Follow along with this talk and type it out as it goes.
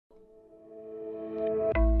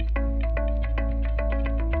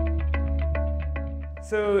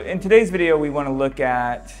So in today's video, we want to look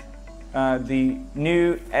at the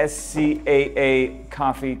new SCAA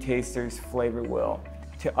Coffee Tasters Flavor Wheel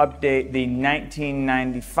to update the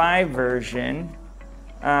 1995 version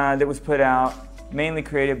that was put out, mainly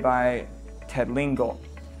created by Ted Lingle.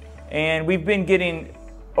 And we've been getting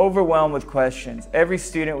overwhelmed with questions. Every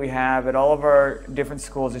student we have at all of our different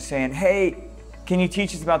schools are saying, hey, can you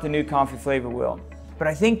teach us about the new coffee flavor wheel? But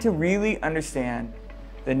I think to really understand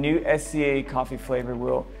the new SCAA coffee flavor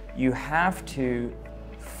wheel, you have to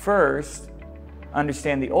first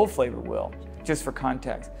understand the old flavor wheel, just for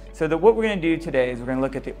context. So what we're going to do today is we're going to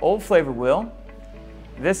look at the old flavor wheel,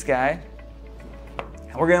 this guy,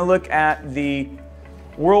 and we're going to look at the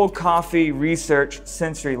World Coffee Research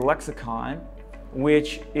Sensory Lexicon,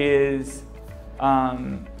 which is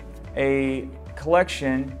a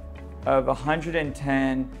collection of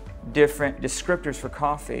 110 different descriptors for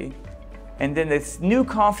coffee. And then this new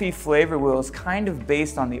coffee flavor wheel is kind of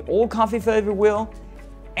based on the old coffee flavor wheel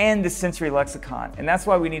and the sensory lexicon. And that's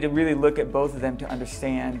why we need to really look at both of them to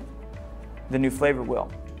understand the new flavor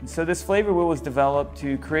wheel. And so this flavor wheel was developed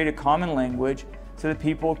to create a common language so that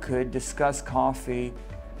people could discuss coffee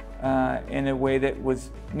in a way that was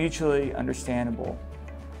mutually understandable.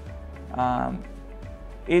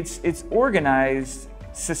 It's organized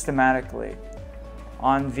systematically.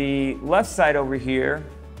 On the left side over here,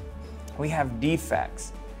 we have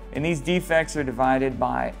defects. And these defects are divided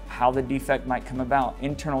by how the defect might come about.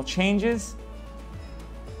 Internal changes,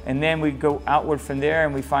 and then we go outward from there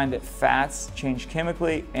and we find that fats change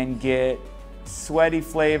chemically and get sweaty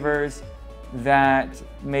flavors that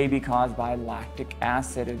may be caused by lactic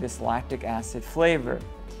acid or this lactic acid flavor.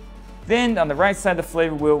 Then on the right side of the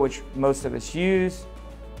flavor wheel, which most of us use,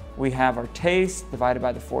 we have our taste divided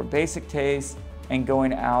by the 4 basic tastes and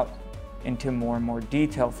going out into more and more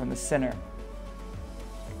detail from the center.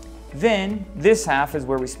 Then this half is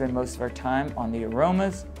where we spend most of our time on the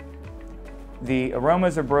aromas. The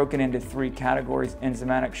aromas are broken into 3 categories: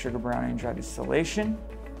 enzymatic, sugar browning, and dry distillation.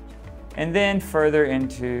 And then further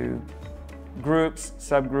into groups,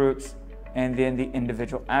 subgroups, and then the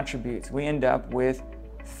individual attributes. We end up with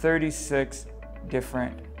 36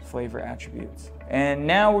 different flavor attributes. And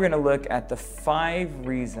now we're going to look at the 5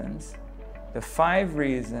 reasons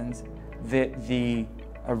that the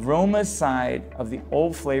aroma side of the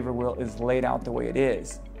old flavor wheel is laid out the way it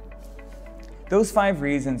is. Those 5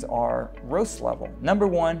 reasons are roast level. Number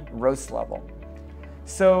 1, roast level.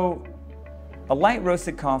 So a light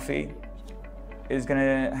roasted coffee is going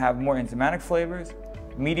to have more enzymatic flavors.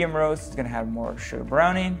 Medium roast is going to have more sugar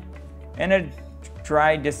browning. And a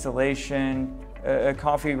dry distillation, a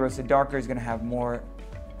coffee roasted darker, is going to have more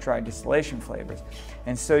dry distillation flavors.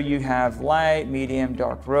 And so you have light, medium,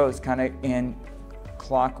 dark roast kind of in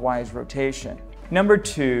clockwise rotation. Number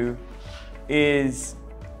 2 is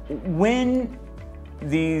when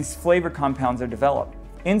these flavor compounds are developed.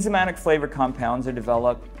 Enzymatic flavor compounds are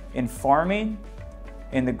developed in farming,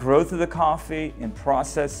 in the growth of the coffee, in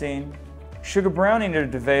processing. Sugar browning are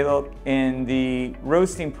developed in the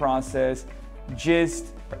roasting process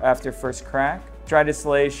just after first crack. Dry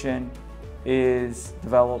distillation is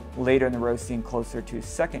developed later in the roasting, closer to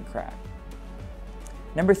second crack.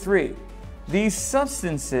 Number 3, these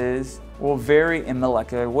substances will vary in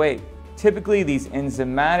molecular weight. Typically, these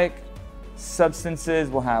enzymatic substances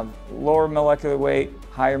will have lower molecular weight,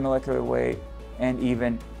 higher molecular weight, and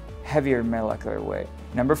even heavier molecular weight.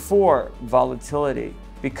 Number 4, volatility.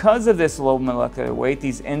 Because of this low molecular weight,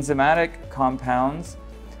 these enzymatic compounds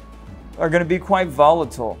are going to be quite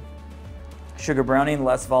volatile. Sugar browning,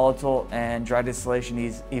 less volatile, and dry distillation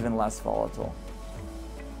is even less volatile.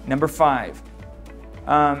 Number 5,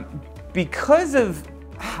 because of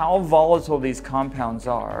how volatile these compounds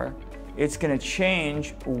are, it's going to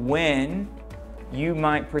change when you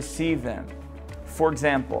might perceive them. For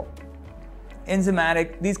example,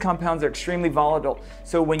 enzymatic, these compounds are extremely volatile.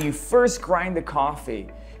 So when you first grind the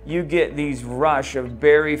coffee, you get these rush of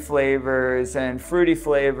berry flavors and fruity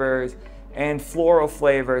flavors and floral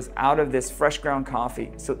flavors out of this fresh ground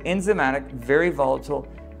coffee. So enzymatic, very volatile.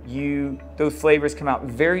 Those flavors come out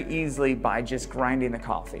very easily by just grinding the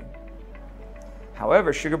coffee.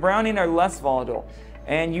 However, sugar browning are less volatile,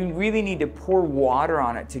 and you really need to pour water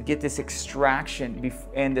on it to get this extraction,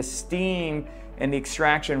 and the steam and the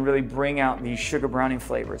extraction really bring out these sugar browning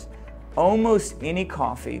flavors. Almost any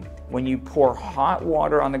coffee, when you pour hot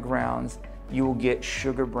water on the grounds, you will get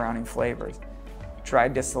sugar browning flavors. Dry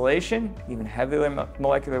distillation, even heavier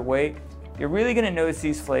molecular weight, you're really going to notice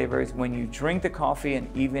these flavors when you drink the coffee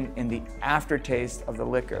and even in the aftertaste of the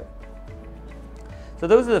liquor. So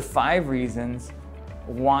those are the 5 reasons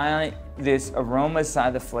why this aroma side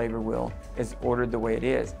of the flavor wheel is ordered the way it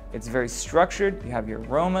is. It's very structured. You have your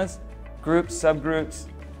aromas, groups, subgroups,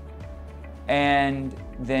 and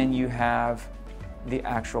then you have the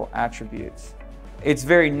actual attributes. It's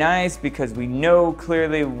very nice because we know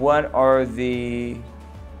clearly what are the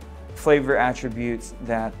flavor attributes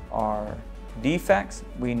that are defects.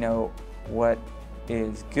 We know what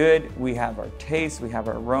is good. We have our taste, we have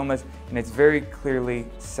our aromas, and it's very clearly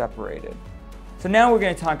separated. So now we're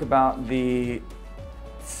going to talk about the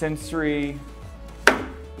sensory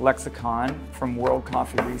lexicon from World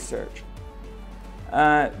Coffee Research.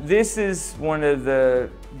 This is one of the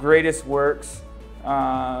greatest works,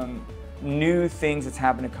 new things that's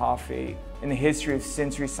happened to coffee in the history of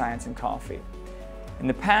sensory science and coffee. In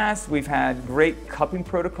the past, we've had great cupping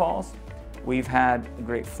protocols. We've had a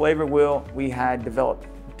great flavor wheel. We had developed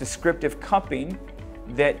descriptive cupping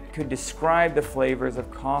that could describe the flavors of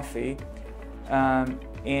coffee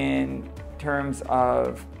in terms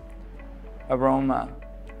of aroma,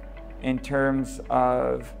 in terms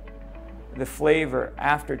of the flavor,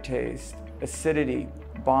 aftertaste, acidity,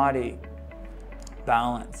 body,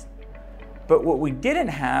 balance. But what we didn't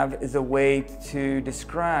have is a way to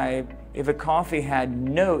describe if a coffee had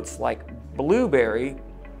notes like blueberry,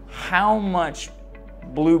 how much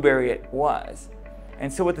blueberry it was.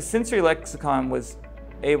 And so what the sensory lexicon was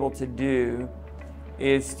able to do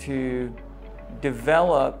is to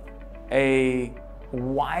develop a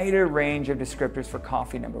wider range of descriptors for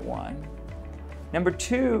coffee, number one. Number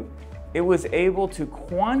two, it was able to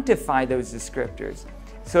quantify those descriptors.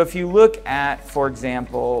 So if you look at, for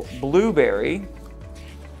example, blueberry,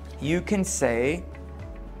 you can say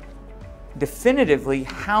definitively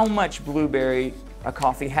how much blueberry a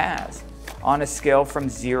coffee has on a scale from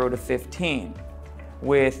 0 to 15.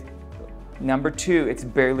 With number 2, it's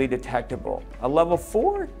barely detectable. A level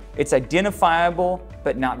 4, it's identifiable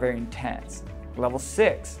but not very intense. Level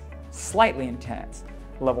 6, slightly intense.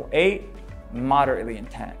 Level 8, moderately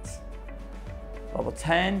intense. Level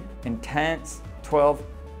 10, intense. 12,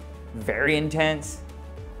 very intense.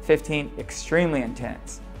 15, extremely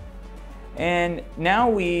intense. And now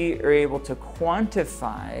we are able to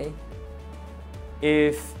quantify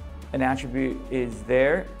if an attribute is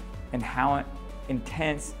there and how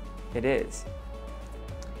intense it is.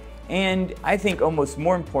 And I think almost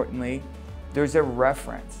more importantly, there's a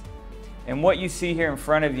reference. And what you see here in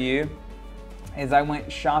front of you is I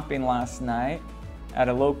went shopping last night at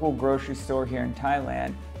a local grocery store here in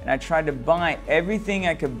Thailand, and I tried to buy everything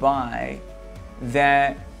I could buy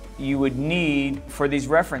that you would need for these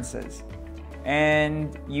references.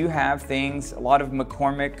 And you have things, a lot of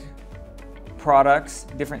McCormick products,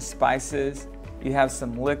 different spices. You have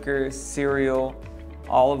some liquors, cereal,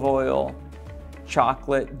 olive oil,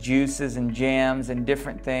 chocolate, juices and jams and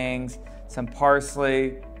different things. Some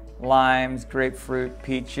parsley, limes, grapefruit,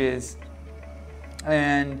 peaches.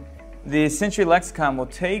 And the Sensory Lexicon will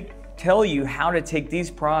tell you how to take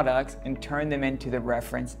these products and turn them into the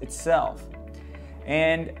reference itself.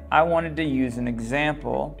 And I wanted to use an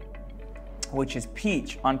example, which is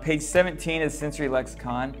peach. On page 17 of the Sensory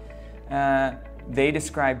Lexicon, they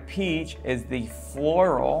describe peach as the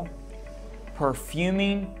floral,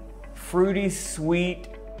 perfuming, fruity, sweet,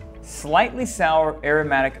 slightly sour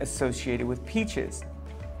aromatic associated with peaches.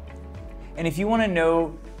 And if you want to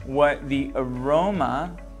know what the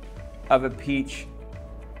aroma of a peach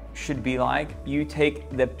should be like, you take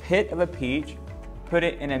the pit of a peach, put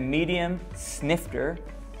it in a medium snifter,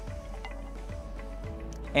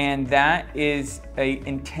 and that is a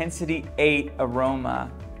intensity 8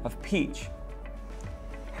 aroma of peach.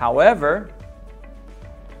 However,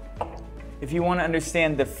 if you want to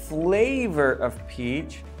understand the flavor of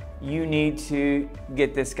peach, you need to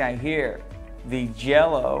get this guy here, the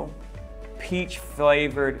Jello peach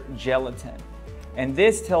flavored gelatin. And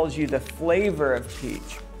this tells you the flavor of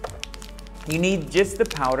peach. You need just the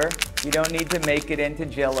powder. You don't need to make it into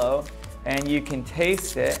Jello, and you can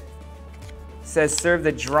taste it. It says serve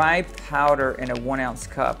the dry powder in a 1 ounce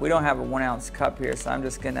cup. We don't have a 1 ounce cup here, so I'm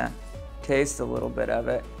just gonna taste a little bit of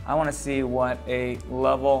it. I wanna see what a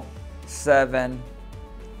level 7,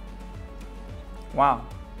 wow,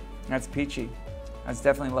 that's peachy. That's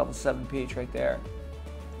definitely level 7 peach right there.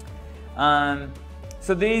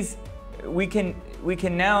 So these, we can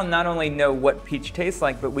now not only know what peach tastes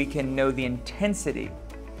like, but we can know the intensity.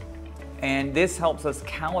 And this helps us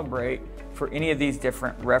calibrate for any of these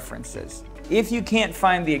different references. If you can't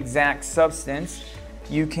find the exact substance,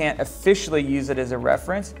 you can't officially use it as a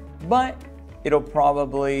reference, but it'll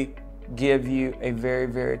probably give you a very,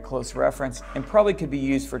 very close reference and probably could be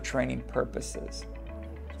used for training purposes.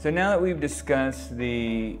 So now that we've discussed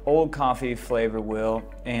the old coffee flavor wheel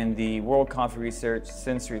and the World Coffee Research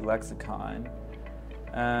Sensory Lexicon,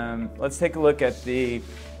 let's take a look at the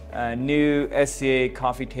new SCAA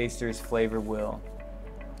Coffee Tasters flavor wheel.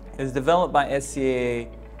 It was developed by SCAA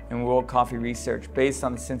and World Coffee Research based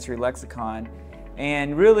on the Sensory Lexicon.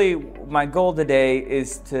 And really, my goal today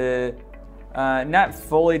is to not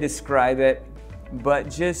fully describe it, but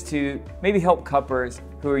just to maybe help cuppers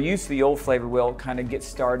who are used to the old flavor wheel kind of get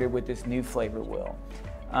started with this new flavor wheel.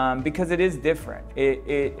 Because it is different.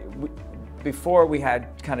 Before we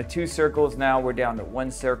had kind of 2 circles, now we're down to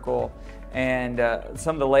 1 circle, and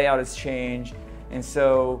some of the layout has changed. And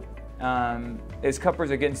so as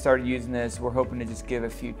cuppers are getting started using this, we're hoping to just give a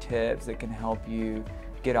few tips that can help you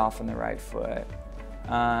get off on the right foot.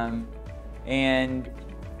 And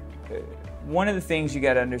one of the things you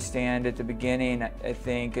got to understand at the beginning, I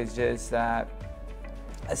think, is just that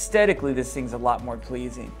aesthetically this thing's a lot more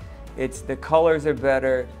pleasing. The colors are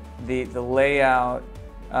better, the layout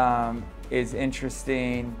is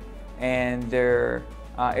interesting, and there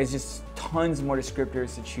is just tons more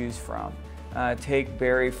descriptors to choose from. Take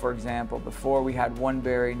berry, for example. Before we had 1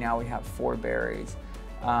 berry, now we have 4 berries.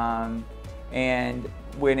 And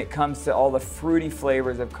when it comes to all the fruity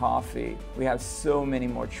flavors of coffee, we have so many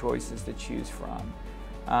more choices to choose from.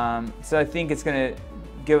 So I think it's going to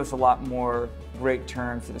give us a lot more great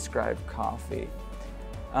terms to describe coffee.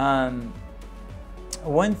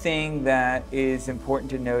 One thing that is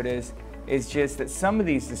important to notice is just that some of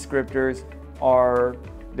these descriptors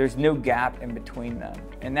there's no gap in between them.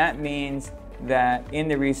 And that means that in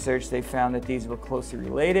the research they found that these were closely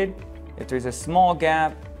related. If there's a small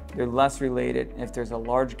gap, they're less related. If there's a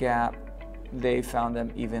large gap, they found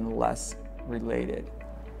them even less related.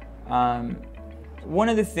 One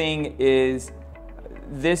other thing is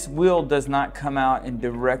this wheel does not come out and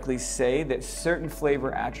directly say that certain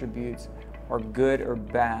flavor attributes are good or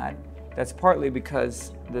bad. That's partly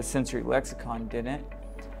because the Sensory Lexicon didn't.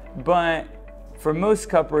 But for most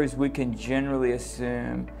cuppers, we can generally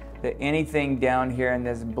assume that anything down here in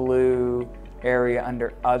this blue area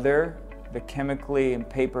under other, the chemically and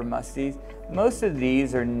paper musties, most of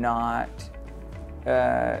these are not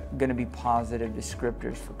going to be positive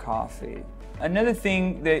descriptors for coffee. Another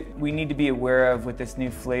thing that we need to be aware of with this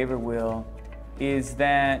new flavor wheel is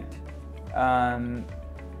that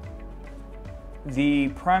the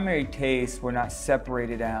primary tastes were not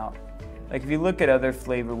separated out. Like if you look at other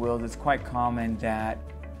flavor wheels, it's quite common that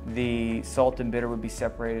the salt and bitter would be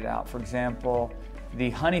separated out. For example,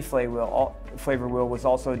 the honey flavor wheel was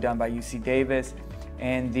also done by UC Davis,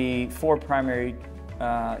 and the 4 primary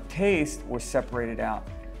tastes were separated out.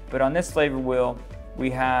 But on this flavor wheel, we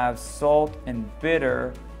have salt and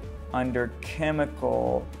bitter under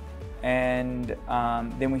chemical, and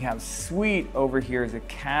then we have sweet over here as a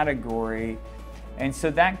category. And so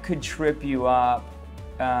that could trip you up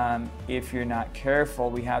if you're not careful.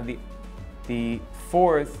 We have the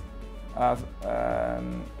 4th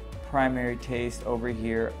primary taste over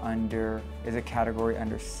here is a category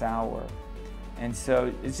under sour. And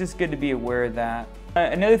so it's just good to be aware of that.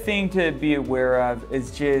 Another thing to be aware of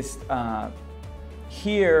is just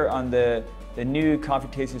here on the new Coffee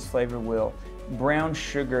Tasters flavor wheel, brown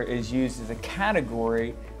sugar is used as a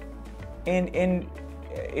category, and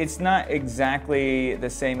it's not exactly the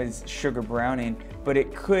same as sugar browning, but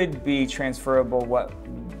it could be transferable what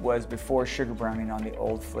was before sugar browning on the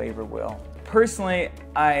old flavor wheel. Personally,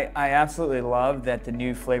 I absolutely love that the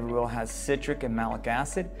new flavor wheel has citric and malic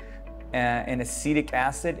acid and acetic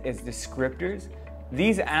acid as descriptors.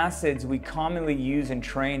 These acids we commonly use in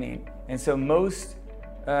training, and so most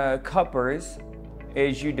cuppers,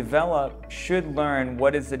 as you develop, should learn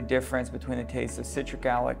what is the difference between the taste of citric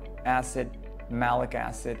acid, malic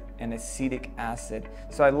acid, and acetic acid.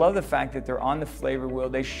 So I love the fact that they're on the flavor wheel.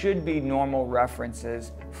 They should be normal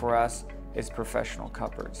references for us as professional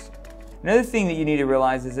cuppers. Another thing that you need to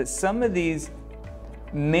realize is that some of these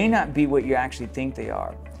may not be what you actually think they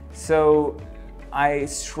are. So I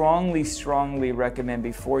strongly, strongly recommend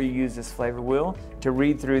before you use this flavor wheel to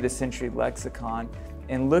read through the Sensory Lexicon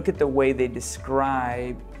and look at the way they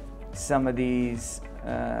describe some of these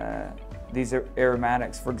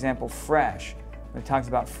aromatics. For example, fresh. When it talks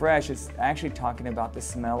about fresh, it's actually talking about the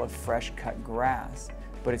smell of fresh cut grass,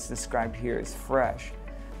 but it's described here as fresh.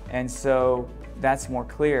 And so that's more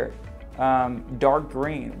clear. Dark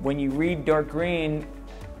green. When you read dark green,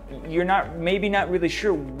 you're maybe not really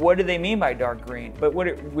sure what do they mean by dark green, but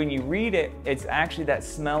when you read it, it's actually that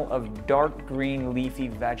smell of dark green leafy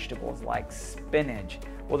vegetables like spinach.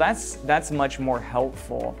 Well, that's much more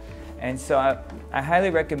helpful. And so I highly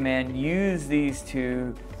recommend use these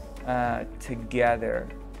two together.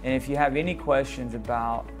 And if you have any questions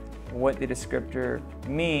about what the descriptor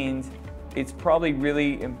means, it's probably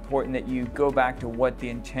really important that you go back to what the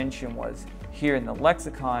intention was here in the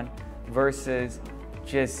lexicon versus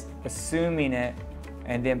just assuming it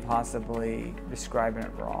and then possibly describing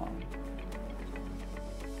it wrong.